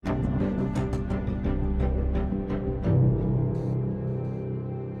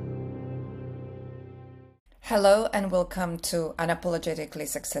Hello and welcome to Unapologetically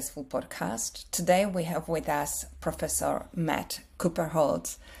Successful podcast. Today we have with us Professor Matt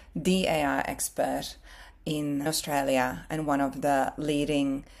Kuperholz, the AI expert in Australia and one of the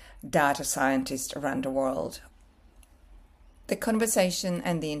leading data scientists around the world. The conversation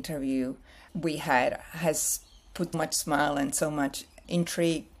and the interview we had has put much smile and so much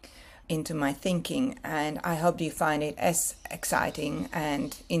intrigue into my thinking, and I hope you find it as exciting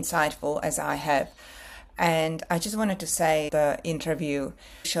and insightful as I have. And I just wanted to say the interview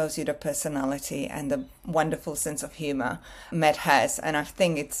shows you the personality and the wonderful sense of humor Matt has. And I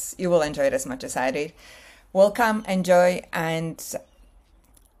think you will enjoy it as much as I did. Welcome, enjoy, and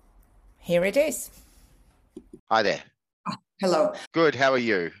here it is. Hi there. Hello. Good. How are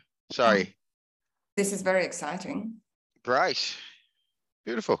you? Sorry. This is very exciting. Great.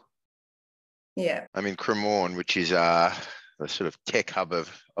 Beautiful. Yeah. I'm in Cremorne, which is the sort of tech hub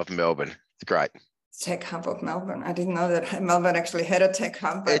of Melbourne. It's great. Tech hub of Melbourne. I didn't know that Melbourne actually had a tech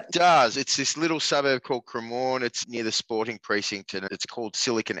hub. But... It does. It's this little suburb called Cremorne. It's near the sporting precinct, and it's called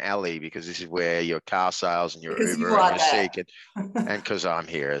Silicon Alley because this is where your car sales and your because Uber and your Seek, and because I'm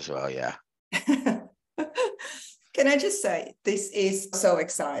here as well. Yeah. Can I just say this is so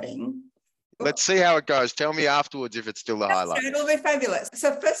exciting? Let's see how it goes. Tell me afterwards if it's still the highlight. It'll be fabulous.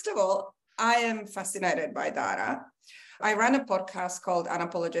 So first of all, I am fascinated by data. I run a podcast called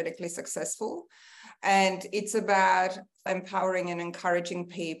Unapologetically Successful, and it's about empowering and encouraging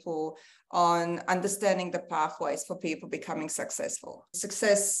people on understanding the pathways for people becoming successful.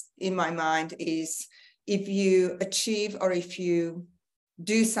 Success, in my mind, is if you achieve or if you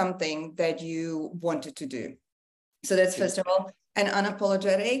do something that you wanted to do. So that's first of all. And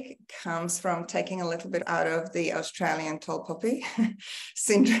unapologetic comes from taking a little bit out of the Australian tall poppy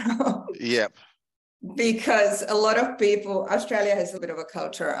syndrome. Yep. Because a lot of people, Australia has a bit of a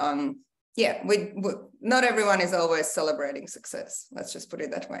culture on, not everyone is always celebrating success. Let's just put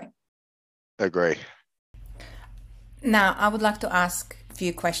it that way. Agree. Now, I would like to ask a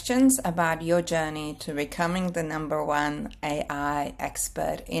few questions about your journey to becoming the number one AI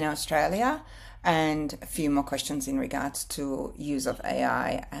expert in Australia, and a few more questions in regards to use of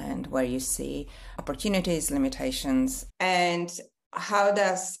AI and where you see opportunities, limitations, and how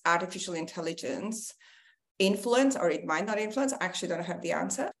does artificial intelligence influence, or it might not influence? I actually don't have the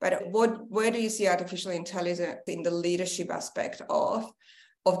answer, but where do you see artificial intelligence in the leadership aspect of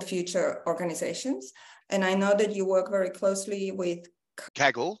the future organizations? And I know that you work very closely with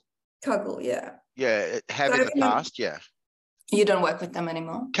Kaggle. Kaggle, yeah. Yeah, have in the past, yeah. You don't work with them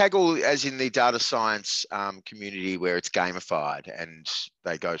anymore? Kaggle, as in the data science community where it's gamified and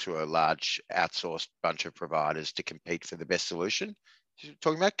they go to a large outsourced bunch of providers to compete for the best solution. You're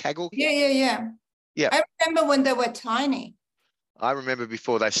talking about Kaggle? Yeah. I remember when they were tiny. I remember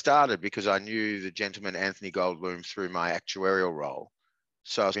before they started because I knew the gentleman, Anthony Goldbloom, through my actuarial role.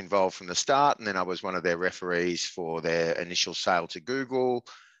 So I was involved from the start, and then I was one of their referees for their initial sale to Google,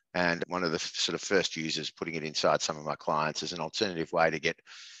 and one of the sort of first users putting it inside some of my clients as an alternative way to get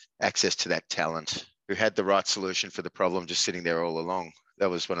access to that talent who had the right solution for the problem just sitting there all along. That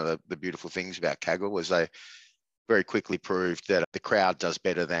was one of the beautiful things about Kaggle, was they very quickly proved that the crowd does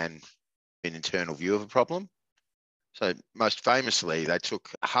better than an internal view of a problem. So most famously, they took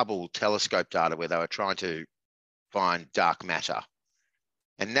Hubble telescope data where they were trying to find dark matter.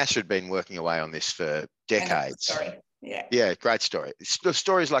 And NASA had been working away on this for decades. Yeah, great story.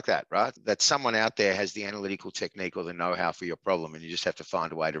 Stories like that, right? That someone out there has the analytical technique or the know-how for your problem, and you just have to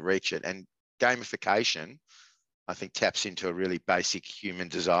find a way to reach it. And gamification, I think, taps into a really basic human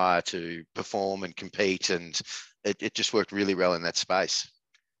desire to perform and compete, and it just worked really well in that space.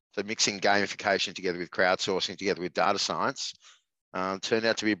 So mixing gamification together with crowdsourcing together with data science turned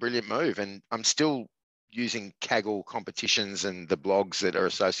out to be a brilliant move. And I'm still using Kaggle competitions and the blogs that are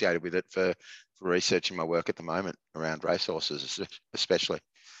associated with it for researching my work at the moment around racehorses, especially.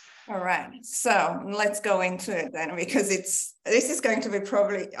 All right, so let's go into it then, because this is going to be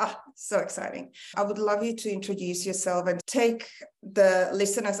probably so exciting. I would love you to introduce yourself and take the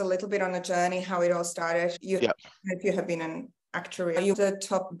listeners a little bit on a journey, how it all started. If you have been an actuary, you're the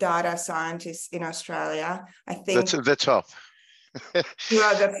top data scientist in Australia. I think that's the top. You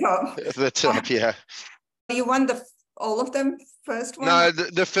are the top. The top, yeah. You won all of them first one? No,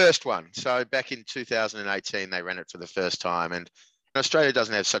 the first one. So back in 2018, they ran it for the first time, and Australia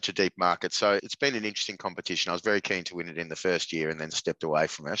doesn't have such a deep market. So it's been an interesting competition. I was very keen to win it in the first year and then stepped away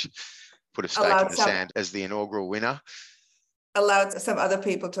from it, put a stake in the sand as the inaugural winner. Allowed some other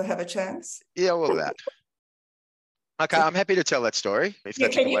people to have a chance? Yeah, all of that. Okay, I'm happy to tell that story if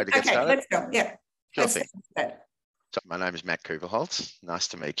that's the way to get started. Let's go. Yeah. Sure thing. So my name is Matt Kuperholz. Nice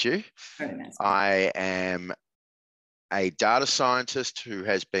to meet you. Very nice. I am a data scientist who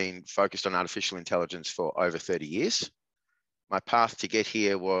has been focused on artificial intelligence for over 30 years. My path to get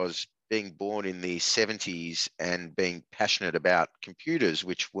here was being born in the 70s and being passionate about computers,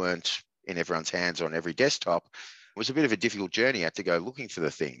 which weren't in everyone's hands or on every desktop. It was a bit of a difficult journey. I had to go looking for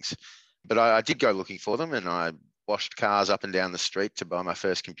the things. But I did go looking for them, and I washed cars up and down the street to buy my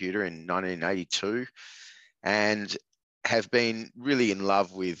first computer in 1982, and have been really in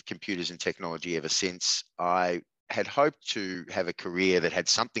love with computers and technology ever since. I had hoped to have a career that had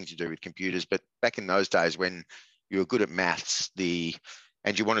something to do with computers, but back in those days when you were good at maths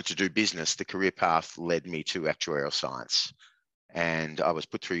and you wanted to do business, the career path led me to actuarial science. And I was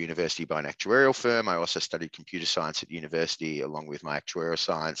put through university by an actuarial firm. I also studied computer science at university along with my actuarial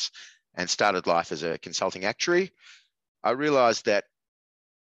science, and started life as a consulting actuary. I realized that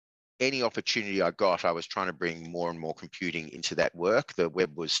any opportunity I got, I was trying to bring more and more computing into that work. The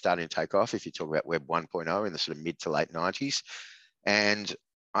web was starting to take off, if you talk about Web 1.0 in the sort of mid to late 90s. And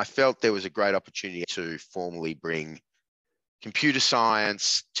I felt there was a great opportunity to formally bring computer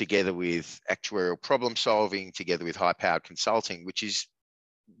science together with actuarial problem solving, together with high-powered consulting, which is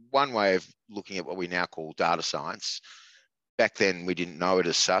one way of looking at what we now call data science. Back then, we didn't know it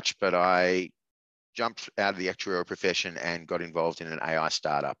as such, but I jumped out of the actuarial profession and got involved in an AI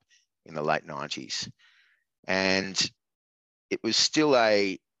startup in the late 90s. And it was still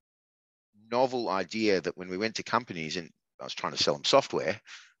a novel idea that when we went to companies, and I was trying to sell them software,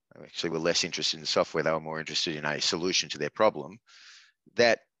 they actually were less interested in software, they were more interested in a solution to their problem,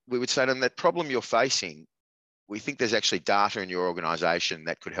 that we would say to them, that problem you're facing, we think there's actually data in your organization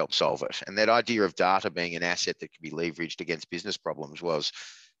that could help solve it. And that idea of data being an asset that could be leveraged against business problems was,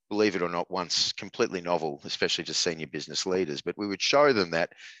 believe it or not, once completely novel, especially to senior business leaders. But we would show them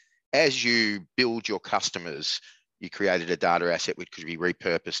that as you build your customers, you created a data asset which could be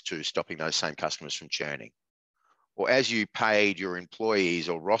repurposed to stopping those same customers from churning. Or as you paid your employees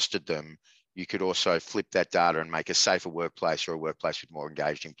or rostered them, you could also flip that data and make a safer workplace or a workplace with more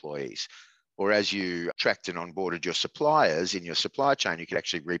engaged employees. Or as you tracked and onboarded your suppliers in your supply chain, you could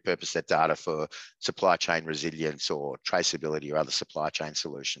actually repurpose that data for supply chain resilience or traceability or other supply chain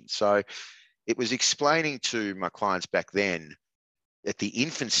solutions. So it was explaining to my clients back then, at the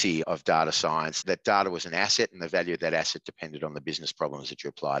infancy of data science, that data was an asset and the value of that asset depended on the business problems that you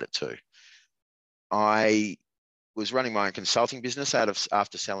applied it to. I was running my own consulting business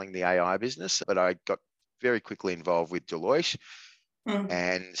after selling the AI business, but I got very quickly involved with Deloitte.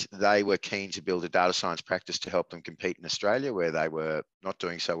 And they were keen to build a data science practice to help them compete in Australia, where they were not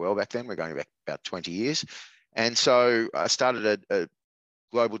doing so well back then. We're going back about 20 years. And so I started a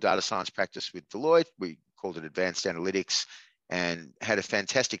global data science practice with Deloitte. We called it Advanced Analytics, and had a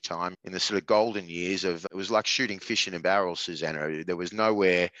fantastic time in the sort of golden years of, it was like shooting fish in a barrel, Susanna. There was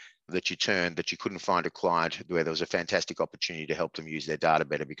nowhere that you turned that you couldn't find a client where there was a fantastic opportunity to help them use their data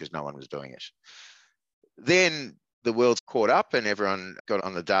better because no one was doing it. Then the world's caught up and everyone got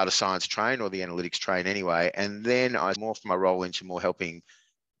on the data science train or the analytics train anyway. And then I morphed my role into more helping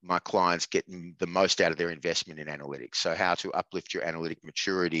my clients get the most out of their investment in analytics. So how to uplift your analytic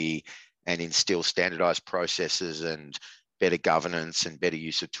maturity and instill standardized processes and better governance and better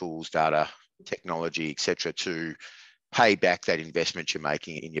use of tools, data, technology, et cetera, to pay back that investment you're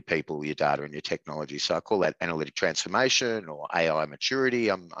making in your people, your data, and your technology. So I call that analytic transformation or AI maturity.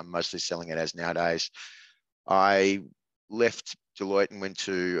 I'm mostly selling it as nowadays. I left Deloitte and went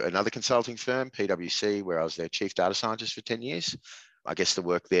to another consulting firm, PwC, where I was their chief data scientist for 10 years. I guess the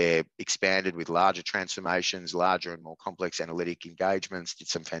work there expanded with larger transformations, larger and more complex analytic engagements, did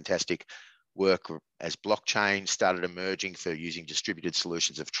some fantastic work as blockchain started emerging for using distributed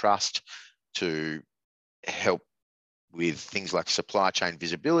solutions of trust to help with things like supply chain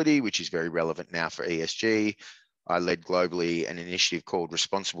visibility, which is very relevant now for ESG. I led globally an initiative called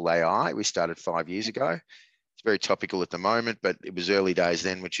Responsible AI. We started 5 years ago. It's very topical at the moment, but it was early days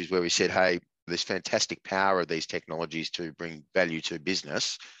then, which is where we said, hey, this fantastic power of these technologies to bring value to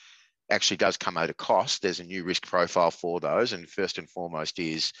business actually does come at a cost. There's a new risk profile for those. And first and foremost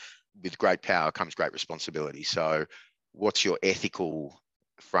is, with great power comes great responsibility. So what's your ethical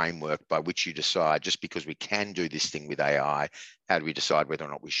framework by which you decide, just because we can do this thing with AI, how do we decide whether or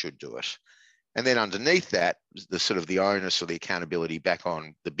not we should do it? And then underneath that, the sort of the onus or the accountability back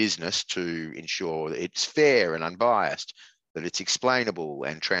on the business to ensure that it's fair and unbiased, that it's explainable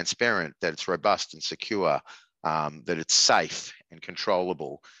and transparent, that it's robust and secure, that it's safe and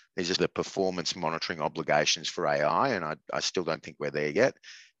controllable. These are the performance monitoring obligations for AI, and I still don't think we're there yet.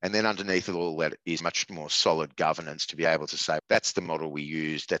 And then underneath it all that is much more solid governance to be able to say, that's the model we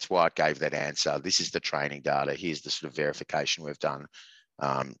used. That's why it gave that answer. This is the training data. Here's the sort of verification we've done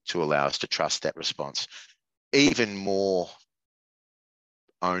to allow us to trust that response. Even more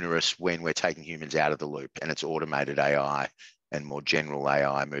onerous when we're taking humans out of the loop and it's automated AI and more general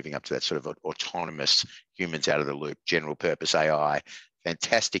AI, moving up to that sort of autonomous humans out of the loop, general purpose AI.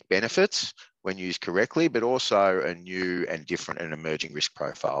 Fantastic benefits when used correctly, but also a new and different and emerging risk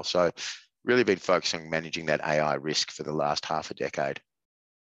profile. So really been focusing on managing that AI risk for the last half a decade.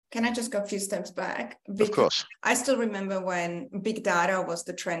 Can I just go a few steps back? Of course. I still remember when big data was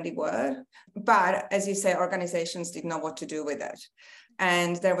the trendy word, but as you say, organizations didn't know what to do with it.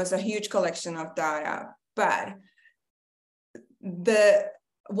 And there was a huge collection of data, but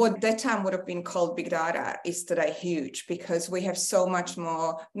what that time would have been called big data is today huge, because we have so much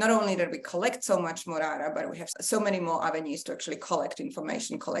more, not only that we collect so much more data, but we have so many more avenues to actually collect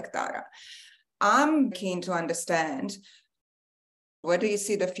information, collect data. I'm keen to understand, where do you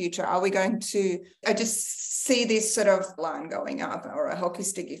see the future? Are we going to, I just see this sort of line going up, or a hockey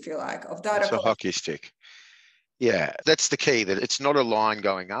stick, if you like, of data. It's a hockey stick. Yeah, that's the key, that it's not a line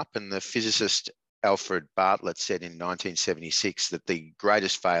going up. And the physicist Alfred Bartlett said in 1976 that the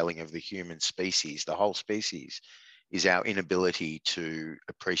greatest failing of the human species, the whole species, is our inability to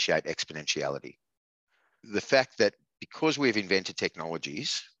appreciate exponentiality. The fact that because we've invented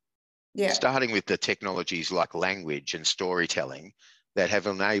technologies, starting with the technologies like language and storytelling that have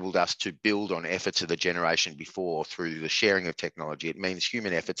enabled us to build on efforts of the generation before through the sharing of technology, it means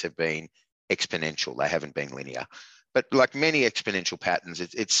human efforts have been exponential. They haven't been linear. But like many exponential patterns,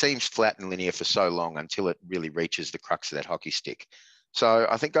 it seems flat and linear for so long until it really reaches the crux of that hockey stick. So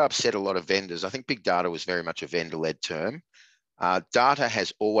I think I upset a lot of vendors. I think big data was very much a vendor-led term. Data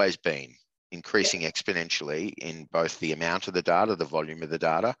has always been increasing exponentially in both the amount of the data, the volume of the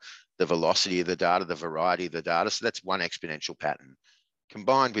data, the velocity of the data, the variety of the data. So that's one exponential pattern.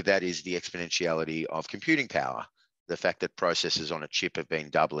 Combined with that is the exponentiality of computing power. The fact that processors on a chip have been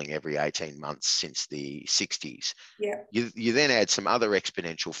doubling every 18 months since the 60s. Yeah. You then add some other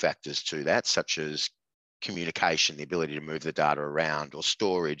exponential factors to that, such as communication, the ability to move the data around, or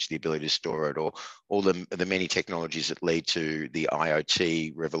storage, the ability to store it, or all the many technologies that lead to the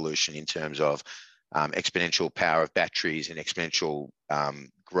IoT revolution in terms of exponential power of batteries and exponential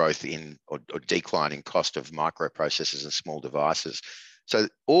growth in or declining cost of microprocessors and small devices. So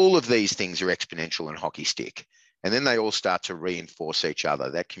all of these things are exponential and hockey stick. And then they all start to reinforce each other.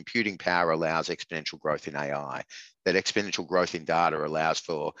 That computing power allows exponential growth in AI. That exponential growth in data allows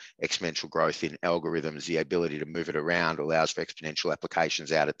for exponential growth in algorithms. The ability to move it around allows for exponential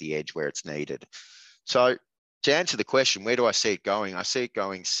applications out at the edge where it's needed. So to answer the question, where do I see it going? I see it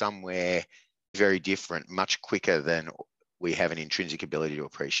going somewhere very different, much quicker than we have an intrinsic ability to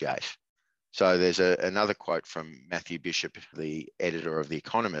appreciate. So there's another quote from Matthew Bishop, the editor of The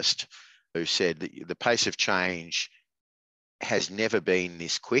Economist, who said that the pace of change has never been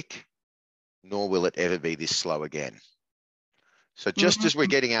this quick, nor will it ever be this slow again. So just as we're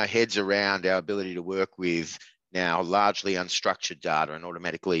getting our heads around our ability to work with now largely unstructured data and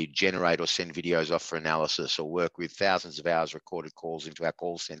automatically generate or send videos off for analysis, or work with thousands of hours recorded calls into our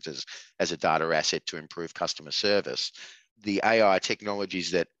call centers as a data asset to improve customer service, the AI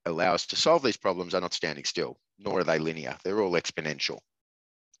technologies that allow us to solve these problems are not standing still, nor are they linear. They're all exponential.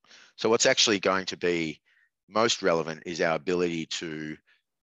 So what's actually going to be most relevant is our ability to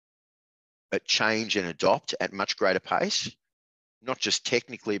change and adopt at much greater pace, not just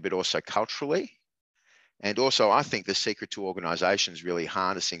technically, but also culturally. And also, I think the secret to organizations really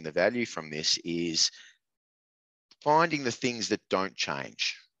harnessing the value from this is finding the things that don't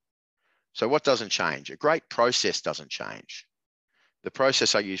change. So what doesn't change? A great process doesn't change. The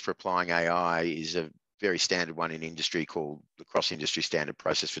process I use for applying AI is a very standard one in industry called the cross-industry standard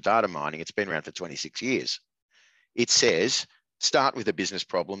process for data mining. It's been around for 26 years. It says, start with a business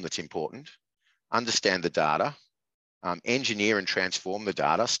problem that's important, understand the data, engineer and transform the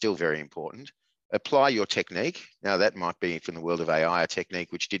data, still very important, apply your technique. Now that might be from the world of AI, a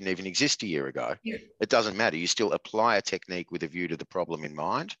technique which didn't even exist a year ago. Yeah. It doesn't matter. You still apply a technique with a view to the problem in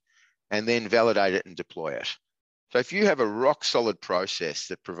mind, and then validate it and deploy it. So if you have a rock solid process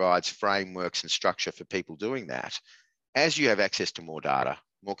that provides frameworks and structure for people doing that, as you have access to more data,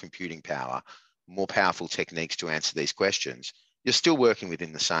 more computing power, more powerful techniques to answer these questions, you're still working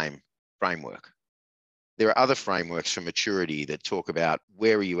within the same framework. There are other frameworks for maturity that talk about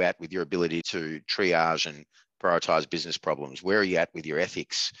where are you at with your ability to triage and prioritize business problems? Where are you at with your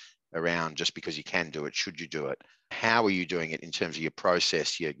ethics? around just because you can do it, should you do it? How are you doing it in terms of your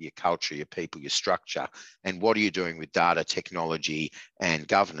process, your culture, your people, your structure? And what are you doing with data, technology, and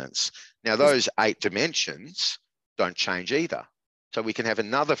governance? Now, those 8 dimensions don't change either. So we can have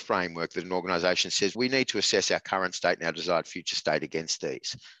another framework that an organisation says we need to assess our current state and our desired future state against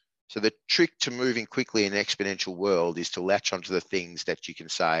these. So the trick to moving quickly in an exponential world is to latch onto the things that you can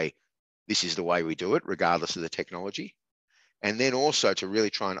say, this is the way we do it, regardless of the technology. And then also to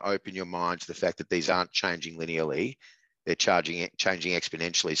really try and open your mind to the fact that these aren't changing linearly, they're changing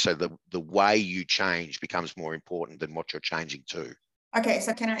exponentially. So the way you change becomes more important than what you're changing to. Okay,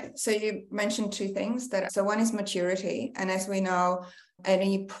 so you mentioned 2 things so one is maturity. And as we know,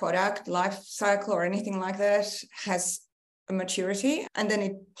 any product life cycle or anything like that has a maturity and then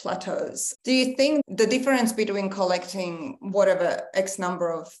it plateaus. Do you think the difference between collecting whatever X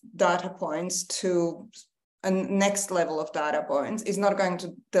number of data points to a next level of data points is not going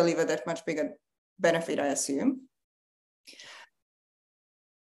to deliver that much bigger benefit, I assume?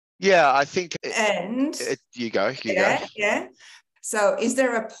 Yeah, I think. You go. Yeah. So is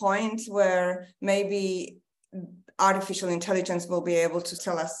there a point where maybe artificial intelligence will be able to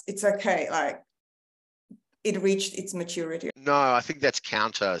tell us it's okay, like it reached its maturity? No, I think that's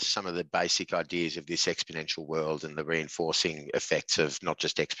counter some of the basic ideas of this exponential world and the reinforcing effects of not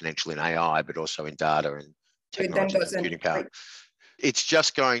just exponential in AI, but also in data and technology and computing power. It's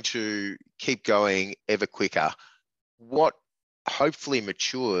just going to keep going ever quicker. What hopefully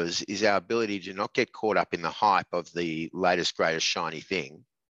matures is our ability to not get caught up in the hype of the latest, greatest shiny thing,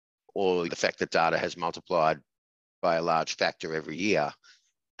 or the fact that data has multiplied by a large factor every year.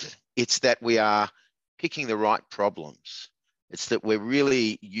 It's that we are picking the right problems. It's that we're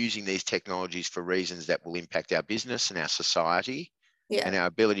really using these technologies for reasons that will impact our business and our society, and our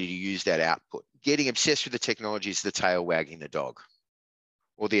ability to use that output. Getting obsessed with the technology is the tail wagging the dog,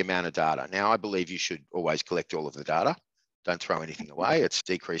 or the amount of data. Now, I believe you should always collect all of the data. Don't throw anything away. It's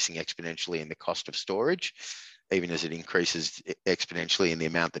decreasing exponentially in the cost of storage, even as it increases exponentially in the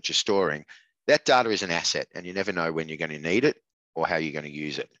amount that you're storing. That data is an asset, and you never know when you're going to need it or how you're going to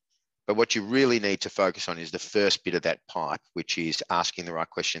use it. But what you really need to focus on is the first bit of that pipe, which is asking the right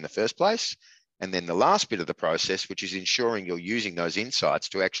question in the first place. And then the last bit of the process, which is ensuring you're using those insights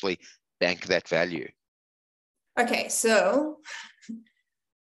to actually bank that value. Okay, so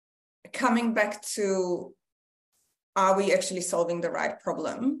coming back to, are we actually solving the right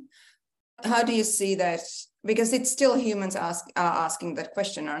problem? How do you see that? Because it's still humans are asking that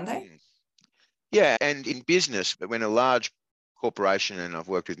question, aren't they? Yeah, and in business, when a large corporation, and I've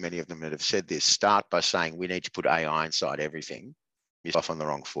worked with many of them that have said this, start by saying we need to put AI inside everything, you're off on the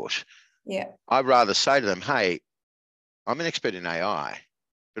wrong foot. Yeah. I'd rather say to them, hey, I'm an expert in AI,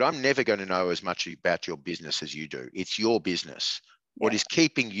 but I'm never going to know as much about your business as you do. It's your business. Yeah. What is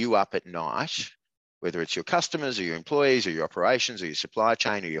keeping you up at night, whether it's your customers or your employees or your operations or your supply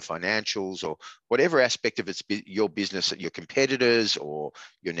chain or your financials or whatever aspect of it's your business, your competitors or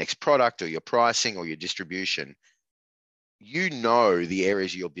your next product or your pricing or your distribution, you know the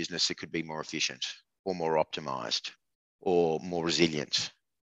areas of your business that could be more efficient or more optimized or more resilient.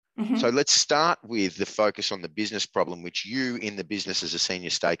 Mm-hmm. So let's start with the focus on the business problem, which you in the business as a senior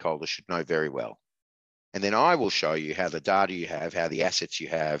stakeholder should know very well. And then I will show you how the data you have, how the assets you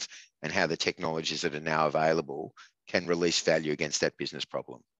have, and how the technologies that are now available can release value against that business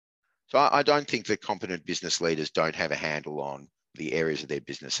problem. So I don't think that competent business leaders don't have a handle on the areas of their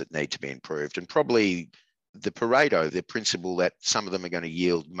business that need to be improved. And probably the Pareto, the principle that some of them are going to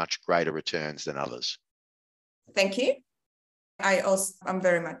yield much greater returns than others. Thank you. I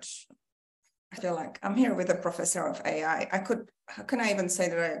feel like I'm here with a professor of AI. How can I even say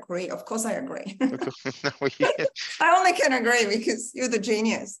that I agree? Of course I agree. I only can agree because you're the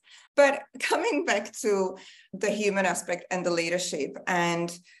genius. But coming back to the human aspect and the leadership,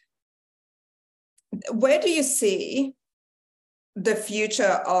 and where do you see the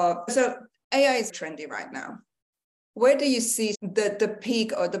future of, so AI is trendy right now. Where do you see the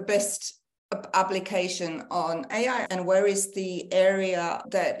peak or the best application on AI, and where is the area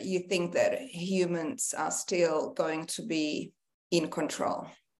that you think that humans are still going to be in control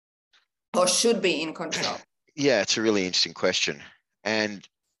or should be in control? Yeah, it's a really interesting question. And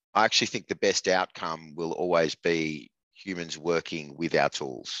I actually think the best outcome will always be humans working with our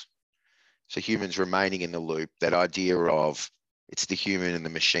tools. So humans remaining in the loop, that idea of it's the human and the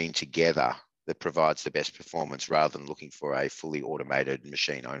machine together that provides the best performance rather than looking for a fully automated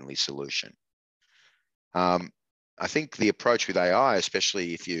machine-only solution. I think the approach with AI,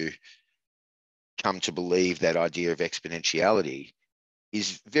 especially if you come to believe that idea of exponentiality,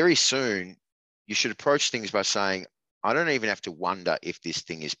 is very soon you should approach things by saying, I don't even have to wonder if this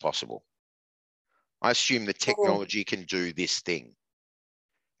thing is possible. I assume that technology can do this thing.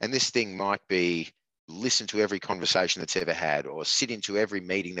 And this thing might be listen to every conversation that's ever had, or sit into every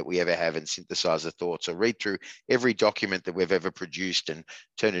meeting that we ever have and synthesize the thoughts, or read through every document that we've ever produced and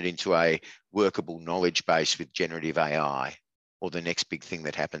turn it into a workable knowledge base with generative AI, or the next big thing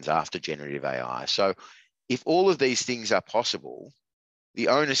that happens after generative AI. So if all of these things are possible, the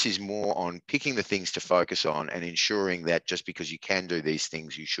onus is more on picking the things to focus on and ensuring that just because you can do these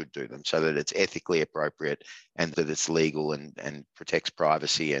things, you should do them so that it's ethically appropriate and that it's legal and protects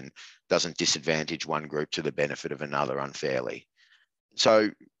privacy and doesn't disadvantage one group to the benefit of another unfairly. So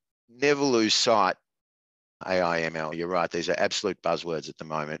never lose sight, AI, ML, you're right, these are absolute buzzwords at the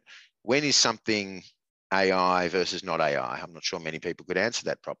moment. When is something AI versus not AI? I'm not sure many people could answer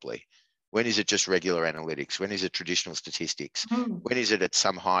that properly. When is it just regular analytics? When is it traditional statistics? When is it at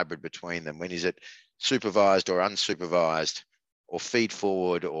some hybrid between them? When is it supervised or unsupervised or feed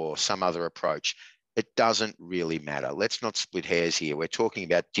forward or some other approach? It doesn't really matter. Let's not split hairs here. We're talking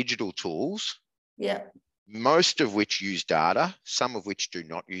about digital tools, most of which use data, some of which do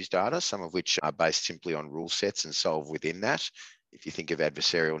not use data, some of which are based simply on rule sets and solve within that. If you think of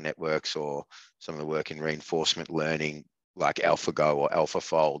adversarial networks or some of the work in reinforcement learning, like AlphaGo or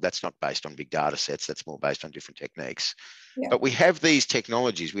AlphaFold, that's not based on big data sets, that's more based on different techniques. But we have these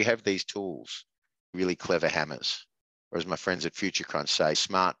technologies, we have these tools, really clever hammers, or as my friends at Future Crunch say,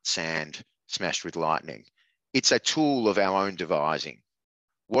 smart sand smashed with lightning. It's a tool of our own devising.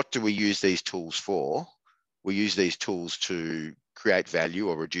 What do we use these tools for? We use these tools to create value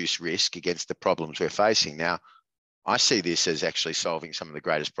or reduce risk against the problems we're facing. Now, I see this as actually solving some of the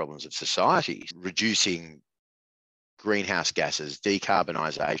greatest problems of society, reducing greenhouse gases,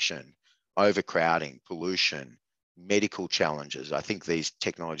 decarbonisation, overcrowding, pollution, medical challenges. I think these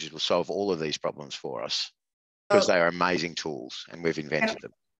technologies will solve all of these problems for us because they are amazing tools and we've invented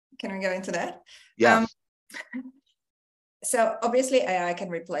them. Can we go into that? Yeah. So obviously AI can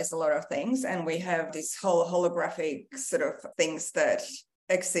replace a lot of things, and we have this whole holographic sort of things that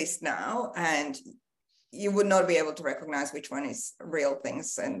exist now, and you would not be able to recognize which one is real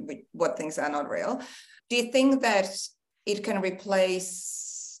things and what things are not real. Do you think that it can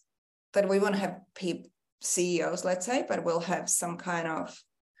replace, that we won't have CEOs, let's say, but we'll have some kind of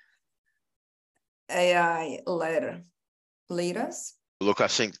AI-led leaders? Look, I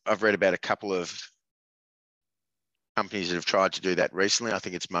think I've read about a couple of companies that have tried to do that recently. I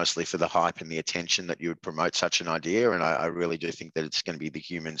think it's mostly for the hype and the attention that you would promote such an idea. And I really do think that it's going to be the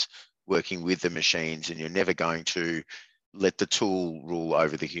humans working with the machines, and you're never going to let the tool rule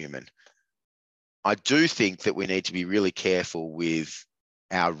over the human. I do think that we need to be really careful with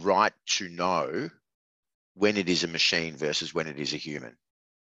our right to know when it is a machine versus when it is a human.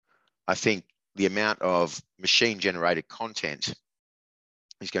 I think the amount of machine generated content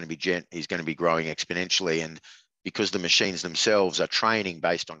is going to be growing exponentially, and because the machines themselves are training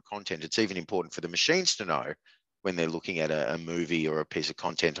based on content, it's even important for the machines to know when they're looking at a movie or a piece of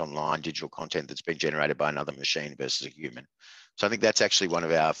content online, digital content that's been generated by another machine versus a human. So I think that's actually one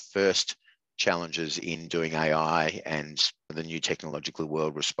of our first challenges in doing AI and the new technological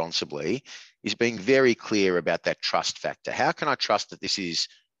world responsibly, is being very clear about that trust factor. How can I trust that this is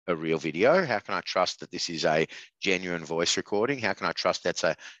a real video? How can I trust that this is a genuine voice recording? How can I trust that's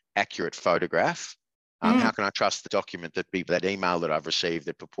an accurate photograph? How can I trust the document that email that I've received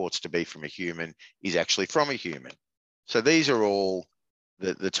that purports to be from a human is actually from a human? So these are all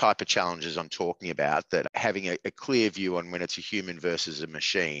the type of challenges I'm talking about, that having a clear view on when it's a human versus a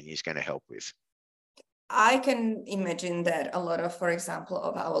machine is going to help with. I can imagine that a lot of, for example,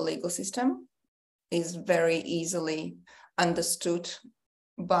 of our legal system is very easily understood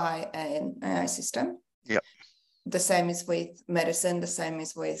by an AI system. Yep. The same is with medicine, the same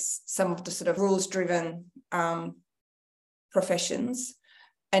is with some of the sort of rules-driven professions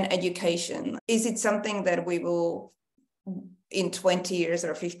and education. Is it something that we will, in 20 years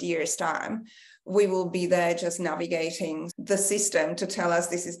or 50 years' time, we will be there just navigating the system to tell us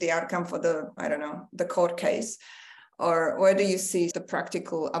this is the outcome for the court case? Or where do you see the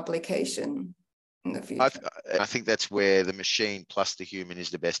practical application in the future? I think that's where the machine plus the human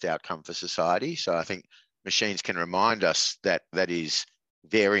is the best outcome for society. So I think machines can remind us that that is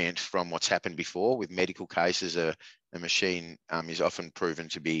variant from what's happened before. With medical cases, a machine is often proven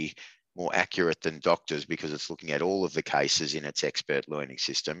to be more accurate than doctors because it's looking at all of the cases in its expert learning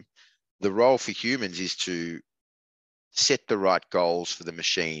system. The role for humans is to set the right goals for the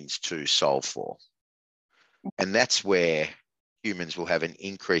machines to solve for. And that's where humans will have an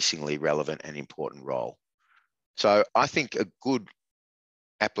increasingly relevant and important role. So I think a good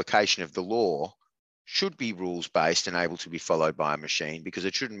application of the law should be rules-based and able to be followed by a machine, because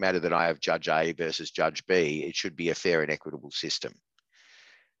it shouldn't matter that I have Judge A versus Judge B. It should be a fair and equitable system.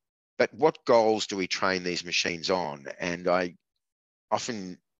 But what goals do we train these machines on? And I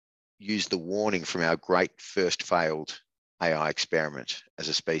often use the warning from our great first failed AI experiment as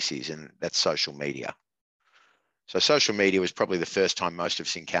a species, and that's social media. So social media was probably the first time most of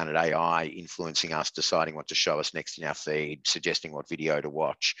us encountered AI influencing us, deciding what to show us next in our feed, suggesting what video to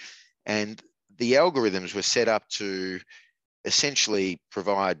watch. And the algorithms were set up to essentially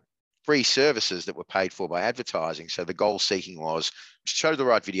provide free services that were paid for by advertising. So the goal seeking was show the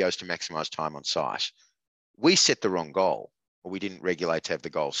right videos to maximize time on site. We set the wrong goal, or we didn't regulate to have the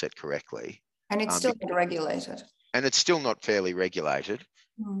goal set correctly. And it's still not regulated. And it's still not fairly regulated.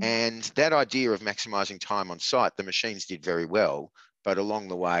 And that idea of maximizing time on site, the machines did very well, but along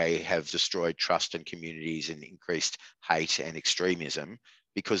the way have destroyed trust in communities and increased hate and extremism,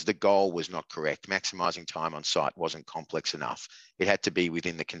 because the goal was not correct. Maximizing time on site wasn't complex enough. It had to be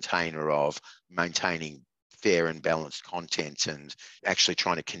within the container of maintaining fair and balanced content and actually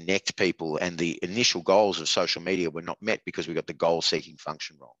trying to connect people. And the initial goals of social media were not met because we got the goal-seeking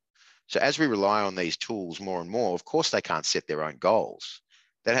function wrong. So as we rely on these tools more and more, of course, they can't set their own goals.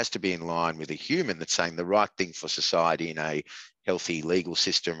 That has to be in line with a human that's saying the right thing for society in a healthy legal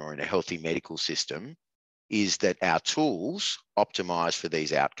system or in a healthy medical system is that our tools optimize for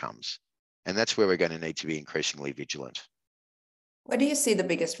these outcomes. And that's where we're going to need to be increasingly vigilant. Where do you see the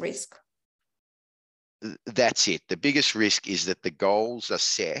biggest risk? That's it. The biggest risk is that the goals are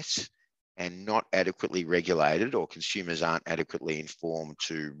set and not adequately regulated, or consumers aren't adequately informed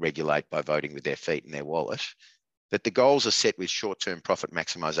to regulate by voting with their feet and their wallet. That the goals are set with short-term profit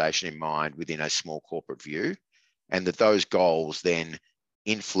maximisation in mind within a small corporate view, and that those goals then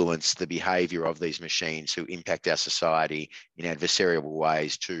influence the behaviour of these machines who impact our society in adversarial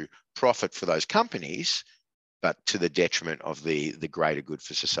ways to profit for those companies, but to the detriment of the greater good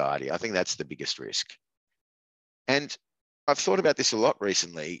for society. I think that's the biggest risk. And I've thought about this a lot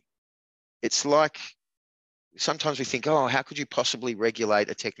recently. It's like sometimes we think, oh, how could you possibly regulate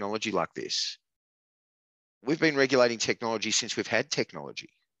a technology like this? We've been regulating technology since we've had technology.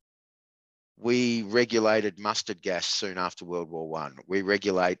 We regulated mustard gas soon after World War I. We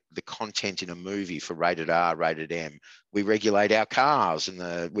regulate the content in a movie for rated R, rated M. We regulate our cars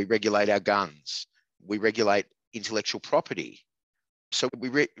and we regulate our guns. We regulate intellectual property. So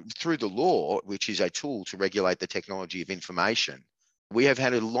through the law, which is a tool to regulate the technology of information, we have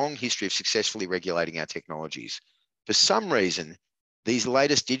had a long history of successfully regulating our technologies. For some reason, these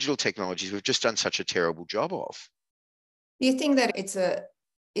latest digital technologies we've just done such a terrible job of. Do you think that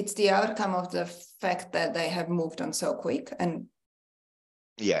it's the outcome of the fact that they have moved on so quick? And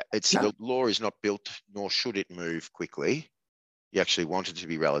yeah, the law is not built, nor should it move quickly. You actually want it to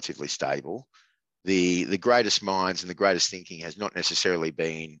be relatively stable. The greatest minds and the greatest thinking has not necessarily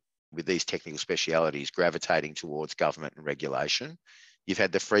been with these technical specialities gravitating towards government and regulation. You've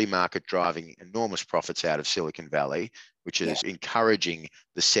had the free market driving enormous profits out of Silicon Valley, which is encouraging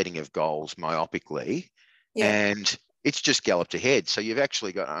the setting of goals myopically. And it's just galloped ahead. So you've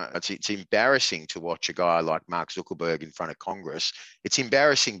actually got, it's embarrassing to watch a guy like Mark Zuckerberg in front of Congress. It's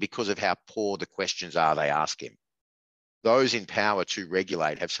embarrassing because of how poor the questions are they ask him. Those in power to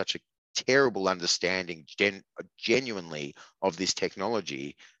regulate have such a terrible understanding genuinely of this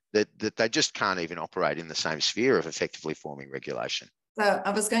technology that they just can't even operate in the same sphere of effectively forming regulation. So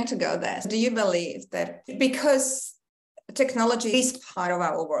I was going to go there. Do you believe that because technology is part of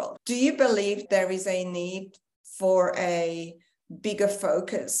our world, do you believe there is a need for a bigger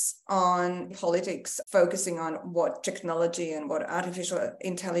focus on politics, focusing on what technology and what artificial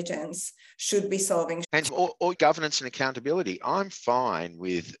intelligence should be solving? And or governance and accountability. I'm fine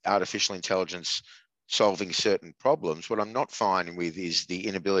with artificial intelligence solving certain problems. What I'm not fine with is the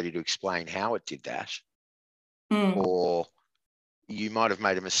inability to explain how it did that. Or you might have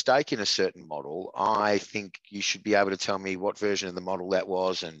made a mistake in a certain model. I think you should be able to tell me what version of the model that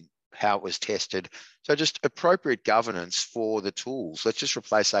was and how it was tested. So just appropriate governance for the tools. Let's just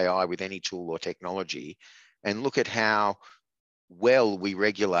replace AI with any tool or technology and look at how well we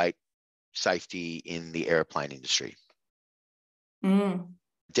regulate safety in the airplane industry.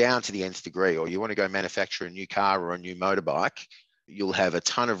 Down to the nth degree. Or you want to go manufacture a new car or a new motorbike, you'll have a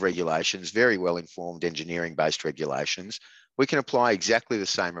ton of regulations, very well-informed engineering-based regulations. We can apply exactly the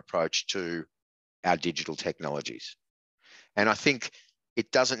same approach to our digital technologies. And I think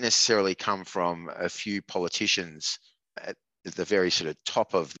it doesn't necessarily come from a few politicians at the very sort of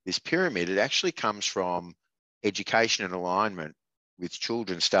top of this pyramid. It actually comes from education and alignment with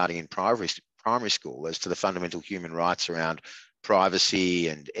children starting in primary school as to the fundamental human rights around privacy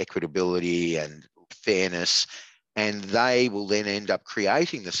and equitability and fairness, and they will then end up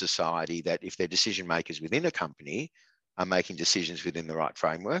creating the society that, if they're decision makers within a company, are making decisions within the right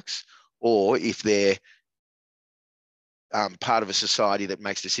frameworks, or if they're part of a society that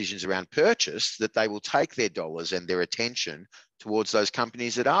makes decisions around purchase, that they will take their dollars and their attention towards those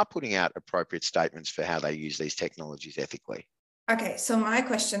companies that are putting out appropriate statements for how they use these technologies ethically. Okay, so my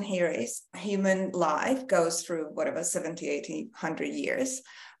question here is, human life goes through whatever, 70, 80, 100 years,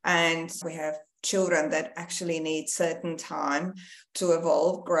 and we have children that actually need certain time to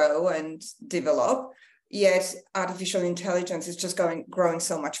evolve, grow, and develop, yet artificial intelligence is just growing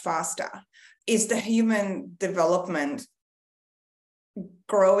so much faster. Is the human development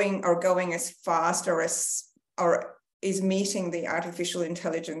growing or going as fast or is meeting the artificial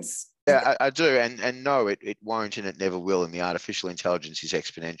intelligence? Yeah, I do. And no, it won't, and it never will. And the artificial intelligence is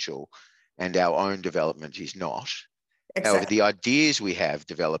exponential, and our own development is not. Exactly. However, the ideas we have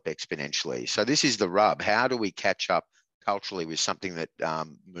develop exponentially. So this is the rub. How do we catch up culturally with something that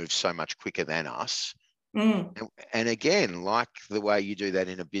moves so much quicker than us? And again, like the way you do that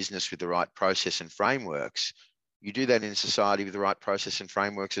in a business with the right process and frameworks, you do that in society with the right process and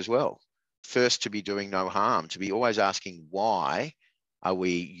frameworks as well. First, to be doing no harm, to be always asking, why are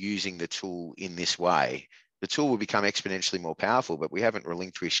we using the tool in this way? The tool will become exponentially more powerful, but we haven't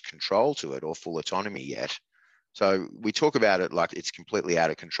relinquished control to it or full autonomy yet. So we talk about it like it's completely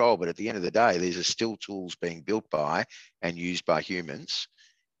out of control, but at the end of the day, these are still tools being built by and used by humans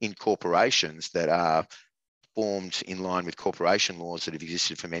in corporations that are formed in line with corporation laws that have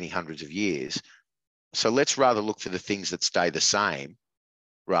existed for many hundreds of years. So let's rather look for the things that stay the same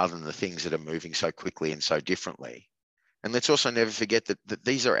rather than the things that are moving so quickly and so differently. And let's also never forget that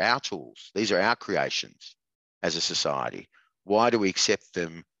these are our tools. These are our creations as a society. Why do we accept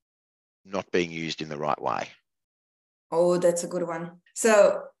them not being used in the right way? Oh, that's a good one.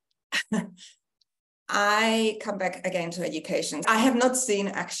 So I come back again to education. I have not seen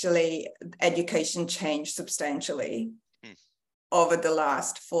actually education change substantially over the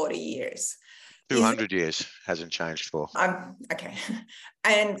last 40 years. 200 years hasn't changed for. Okay.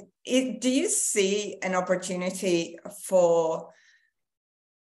 And do you see an opportunity for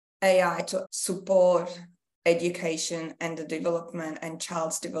AI to support education and the development and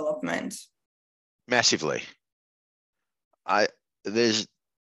child's development? Massively. There's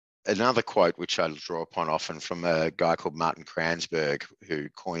another quote which I draw upon often from a guy called Martin Kranzberg, who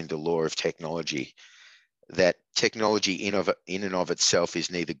coined the law of technology, that technology in and of itself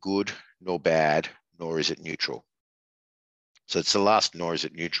is neither good nor bad, nor is it neutral. So it's the last, nor is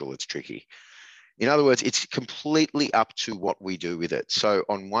it neutral, it's tricky. In other words, it's completely up to what we do with it. So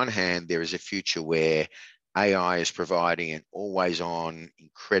on one hand, there is a future where AI is providing an always-on,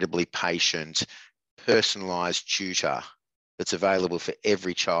 incredibly patient, personalized tutor that's available for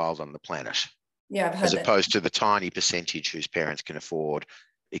every child on the planet. Yeah, I've heard as that. Opposed to the tiny percentage whose parents can afford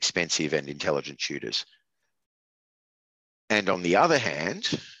expensive and intelligent tutors. And on the other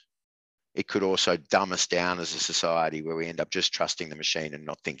hand, it could also dumb us down as a society where we end up just trusting the machine and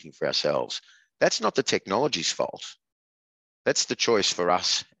not thinking for ourselves. That's not the technology's fault. That's the choice for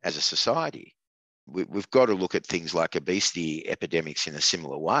us as a society. We've got to look at things like obesity epidemics in a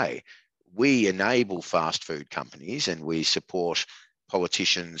similar way. We enable fast food companies and we support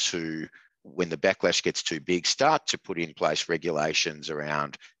politicians who, when the backlash gets too big, start to put in place regulations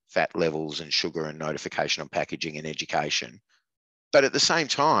around fat levels and sugar and notification on packaging and education. But at the same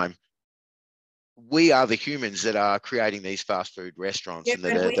time, we are the humans that are creating these fast food restaurants. Yeah,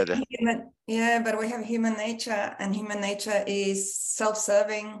 and but we have human nature, and human nature is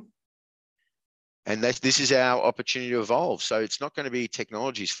self-serving. And this is our opportunity to evolve. So it's not going to be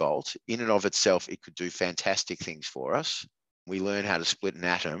technology's fault. In and of itself, it could do fantastic things for us. We learn how to split an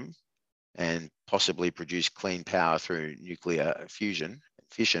atom and possibly produce clean power through nuclear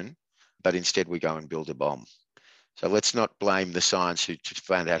fission, but instead we go and build a bomb. So let's not blame the science who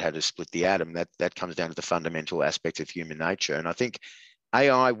found out how to split the atom. That comes down to the fundamental aspects of human nature. And I think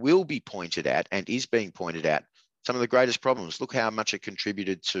AI will be pointed at and is being pointed at some of the greatest problems. Look how much it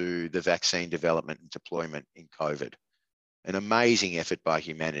contributed to the vaccine development and deployment in COVID. An amazing effort by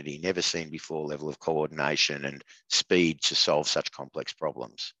humanity, never seen before level of coordination and speed to solve such complex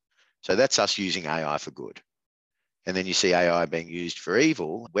problems. So that's us using AI for good. And then you see AI being used for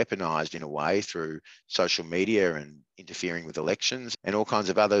evil, weaponized in a way through social media and interfering with elections and all kinds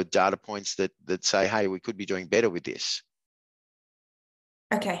of other data points that say, hey, we could be doing better with this.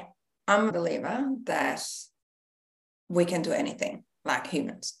 Okay, I'm a believer that we can do anything like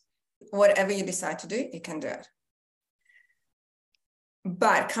humans. Whatever you decide to do, you can do it.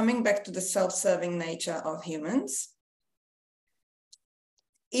 But coming back to the self-serving nature of humans,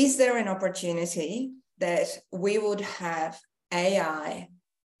 is there an opportunity that we would have AI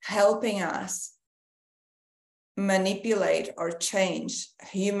helping us manipulate or change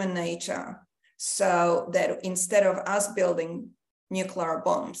human nature so that instead of us building nuclear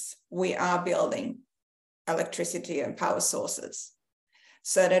bombs, we are building electricity and power sources,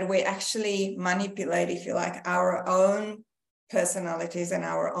 so that we actually manipulate, if you like, our own personalities and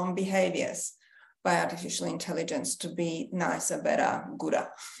our own behaviors by artificial intelligence to be nicer, better, gooder,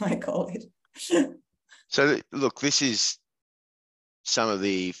 I call it. So look, this is some of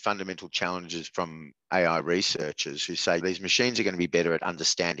the fundamental challenges from AI researchers who say these machines are going to be better at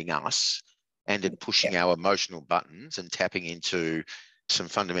understanding us and at pushing our emotional buttons and tapping into some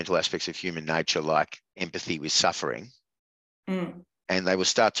fundamental aspects of human nature like empathy with suffering. And they will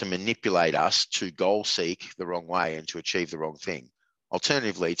start to manipulate us to goal seek the wrong way and to achieve the wrong thing.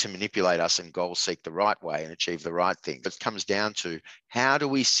 Alternatively, to manipulate us and goal seek the right way and achieve the right thing. It comes down to, how do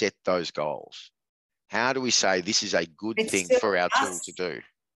we set those goals? How do we say this is a good thing for our tool to do?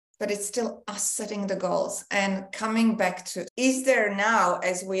 But it's still us setting the goals. And coming back to, is there now,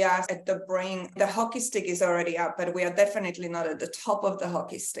 as we are at the brink, the hockey stick is already up, but we are definitely not at the top of the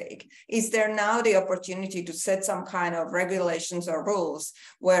hockey stick. Is there now the opportunity to set some kind of regulations or rules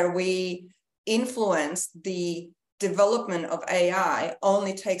where we influence the development of AI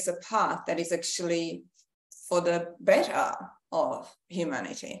only takes a path that is actually for the better of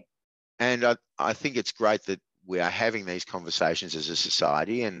humanity? And I think it's great that we are having these conversations as a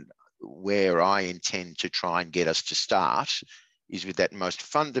society, and where I intend to try and get us to start is with that most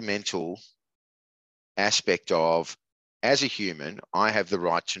fundamental aspect of, as a human, I have the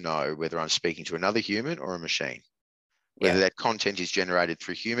right to know whether I'm speaking to another human or a machine, whether that content is generated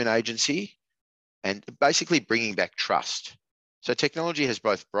through human agency, and basically bringing back trust. So technology has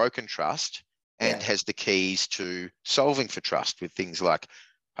both broken trust and has the keys to solving for trust with things like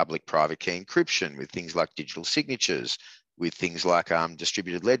public-private key encryption, with things like digital signatures, with things like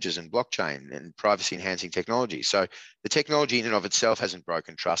distributed ledgers and blockchain and privacy-enhancing technology. So the technology in and of itself hasn't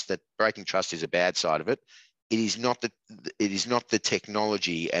broken trust. That breaking trust is a bad side of it. It is not the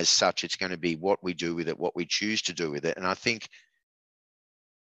technology as such. It's going to be what we do with it, what we choose to do with it. And I think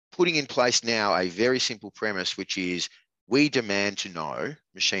putting in place now a very simple premise, which is we demand to know,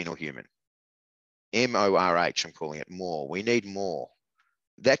 machine or human, M-O-R-H, I'm calling it more. We need more.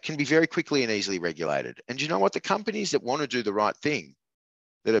 That can be very quickly and easily regulated. And you know what? The companies that want to do the right thing,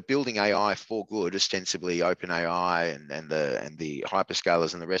 that are building AI for good, ostensibly OpenAI and the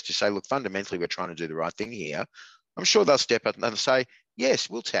hyperscalers and the rest, to say, look, fundamentally, we're trying to do the right thing here. I'm sure they'll step up and they'll say, yes,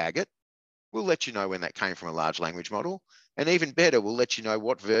 we'll tag it. We'll let you know when that came from a large language model. And even better, we'll let you know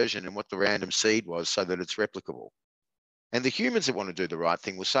what version and what the random seed was so that it's replicable. And the humans that want to do the right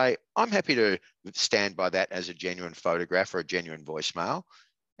thing will say, I'm happy to stand by that as a genuine photograph or a genuine voicemail.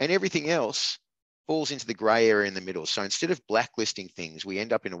 And everything else falls into the grey area in the middle. So instead of blacklisting things, we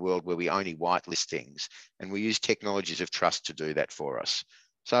end up in a world where we only whitelist things, and we use technologies of trust to do that for us.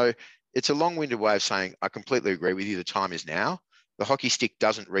 So it's a long-winded way of saying, I completely agree with you. The time is now. The hockey stick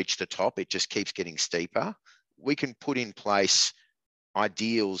doesn't reach the top. It just keeps getting steeper. We can put in place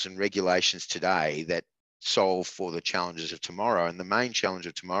ideals and regulations today that solve for the challenges of tomorrow. And the main challenge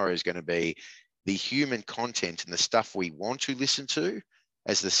of tomorrow is going to be the human content and the stuff we want to listen to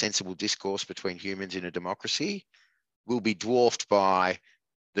as the sensible discourse between humans in a democracy will be dwarfed by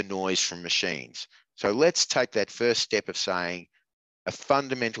the noise from machines. So let's take that first step of saying a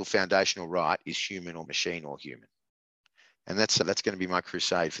fundamental foundational right is human or machine or human. And that's going to be my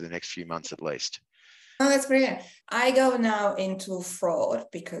crusade for the next few months at least. Oh, that's brilliant. I go now into fraud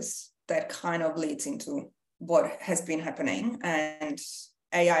because that kind of leads into what has been happening, and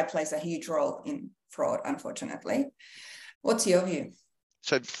AI plays a huge role in fraud, unfortunately. What's your view?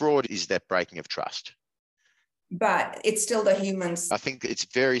 So fraud is that breaking of trust. But it's still the humans. I think it's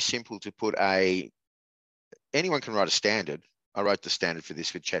very simple to put anyone can write a standard. I wrote the standard for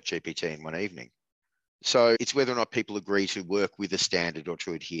this with ChatGPT in one evening. So it's whether or not people agree to work with a standard or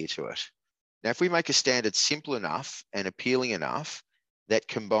to adhere to it. Now, if we make a standard simple enough and appealing enough that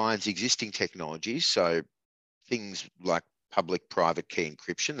combines existing technologies, so things like public-private key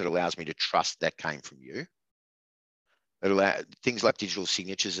encryption that allows me to trust that came from you, things like digital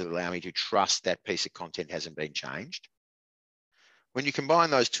signatures that allow me to trust that piece of content hasn't been changed. When you combine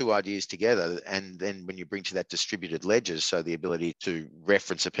those two ideas together, and then when you bring to that distributed ledgers, so the ability to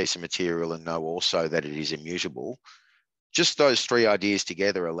reference a piece of material and know also that it is immutable, just those three ideas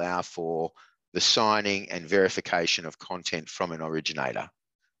together allow for the signing and verification of content from an originator.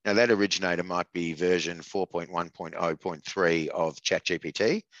 Now, that originator might be version 4.1.0.3 of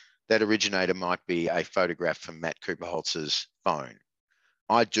ChatGPT. That originator might be a photograph from Matt Kuperholz's phone.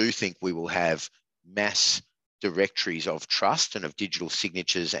 I do think we will have mass directories of trust and of digital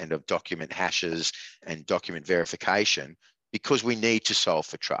signatures and of document hashes and document verification because we need to solve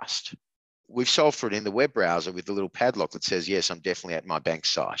for trust. We've solved for it in the web browser with the little padlock that says, yes, I'm definitely at my bank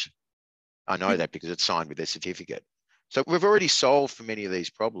site. I know that because it's signed with their certificate. So we've already solved for many of these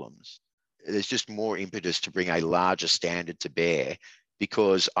problems. There's just more impetus to bring a larger standard to bear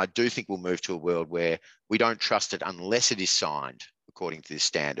because I do think we'll move to a world where we don't trust it unless it is signed according to this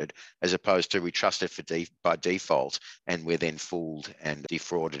standard, as opposed to we trust it by default and we're then fooled and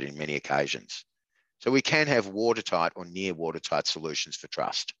defrauded in many occasions. So we can have watertight or near watertight solutions for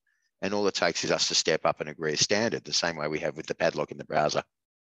trust. And all it takes is us to step up and agree a standard, the same way we have with the padlock in the browser.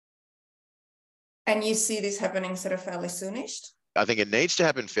 And you see this happening sort of fairly soonish? I think it needs to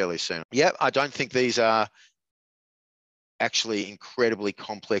happen fairly soon. Yeah, I don't think these are actually incredibly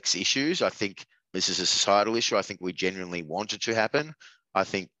complex issues. I think this is a societal issue. I think we genuinely want it to happen. I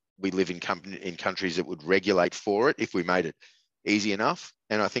think we live in countries that would regulate for it if we made it easy enough.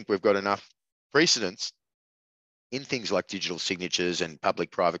 And I think we've got enough precedents in things like digital signatures and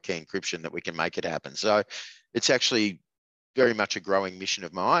public-private key encryption that we can make it happen. So it's actually very much a growing mission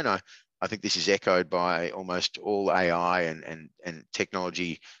of mine. I think this is echoed by almost all AI and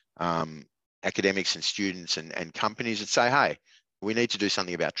technology academics and students and companies that say, hey, we need to do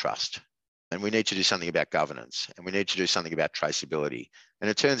something about trust and we need to do something about governance and we need to do something about traceability. And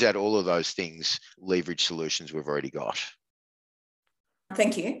it turns out all of those things leverage solutions we've already got.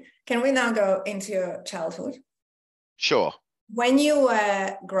 Thank you. Can we now go into your childhood? Sure. When you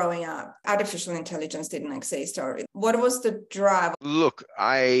were growing up, artificial intelligence didn't exist, or what was the drive? Look,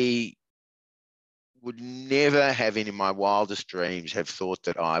 I would never have in my wildest dreams have thought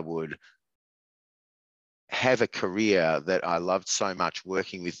that I would have a career that I loved so much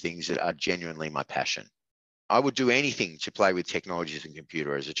working with things that are genuinely my passion. I would do anything to play with technologies and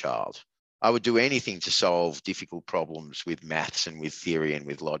computer as a child. I would do anything to solve difficult problems with maths and with theory and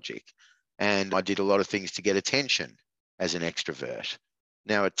with logic. And I did a lot of things to get attention as an extrovert.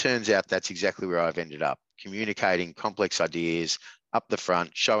 Now, it turns out that's exactly where I've ended up, communicating complex ideas up the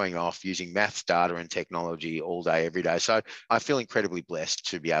front, showing off, using maths, data and technology all day, every day. So I feel incredibly blessed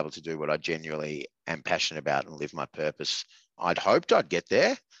to be able to do what I genuinely am passionate about and live my purpose. I'd hoped I'd get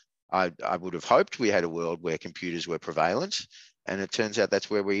there. I would have hoped we had a world where computers were prevalent. And it turns out that's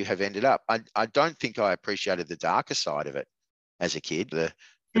where we have ended up. I don't think I appreciated the darker side of it as a kid, the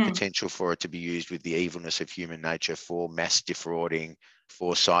potential for it to be used with the evilness of human nature for mass defrauding,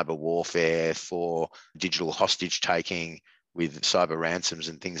 for cyber warfare, for digital hostage taking with cyber ransoms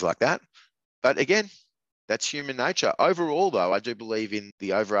and things like that. But again, that's human nature. Overall, though, I do believe in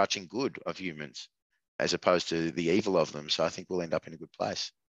the overarching good of humans as opposed to the evil of them. So I think we'll end up in a good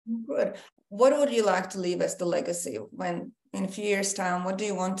place. Good. What would you like to leave as the legacy when in a few years' time? What do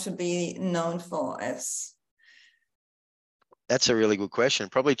you want to be known for as? That's a really good question.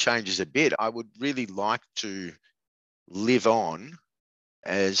 Probably changes a bit. I would really like to live on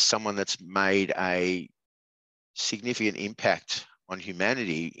as someone that's made a significant impact on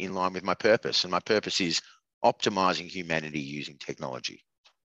humanity in line with my purpose. And my purpose is optimizing humanity using technology.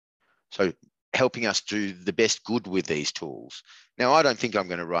 So helping us do the best good with these tools. Now, I don't think I'm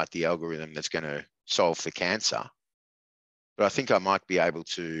going to write the algorithm that's going to solve for cancer, but I think I might be able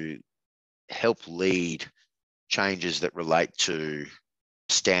to help lead changes that relate to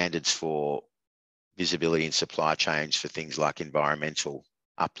standards for visibility in supply chains for things like environmental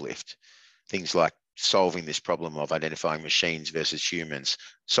uplift, things like solving this problem of identifying machines versus humans,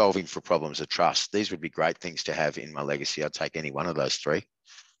 solving for problems of trust. These would be great things to have in my legacy. I'd take any one of those three.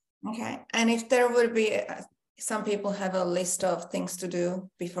 Okay. And if there would be, some people have a list of things to do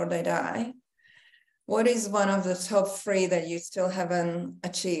before they die. What is one of the top three that you still haven't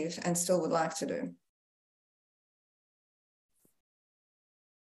achieved and still would like to do?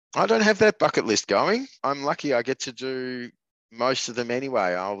 I don't have that bucket list going. I'm lucky I get to do most of them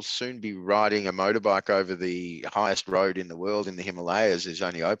anyway. I'll soon be riding a motorbike over the highest road in the world in the Himalayas. It's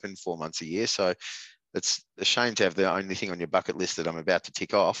only open 4 months a year. So it's a shame to have the only thing on your bucket list that I'm about to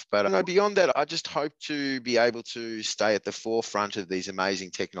tick off. But beyond that, I just hope to be able to stay at the forefront of these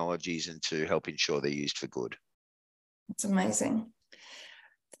amazing technologies and to help ensure they're used for good. It's amazing.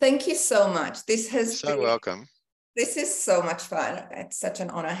 Thank you so much. This has been welcome. This is so much fun. It's such an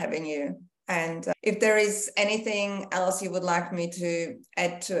honor having you. And if there is anything else you would like me to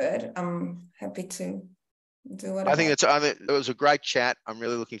add to it, I'm happy to do whatever. I think it was a great chat. I'm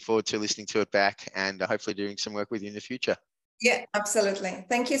really looking forward to listening to it back and hopefully doing some work with you in the future. Yeah, absolutely.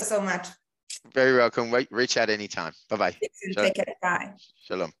 Thank you so much. Very welcome. Reach out anytime. Bye-bye. Take care. Bye.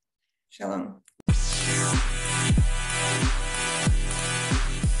 Shalom. Shalom.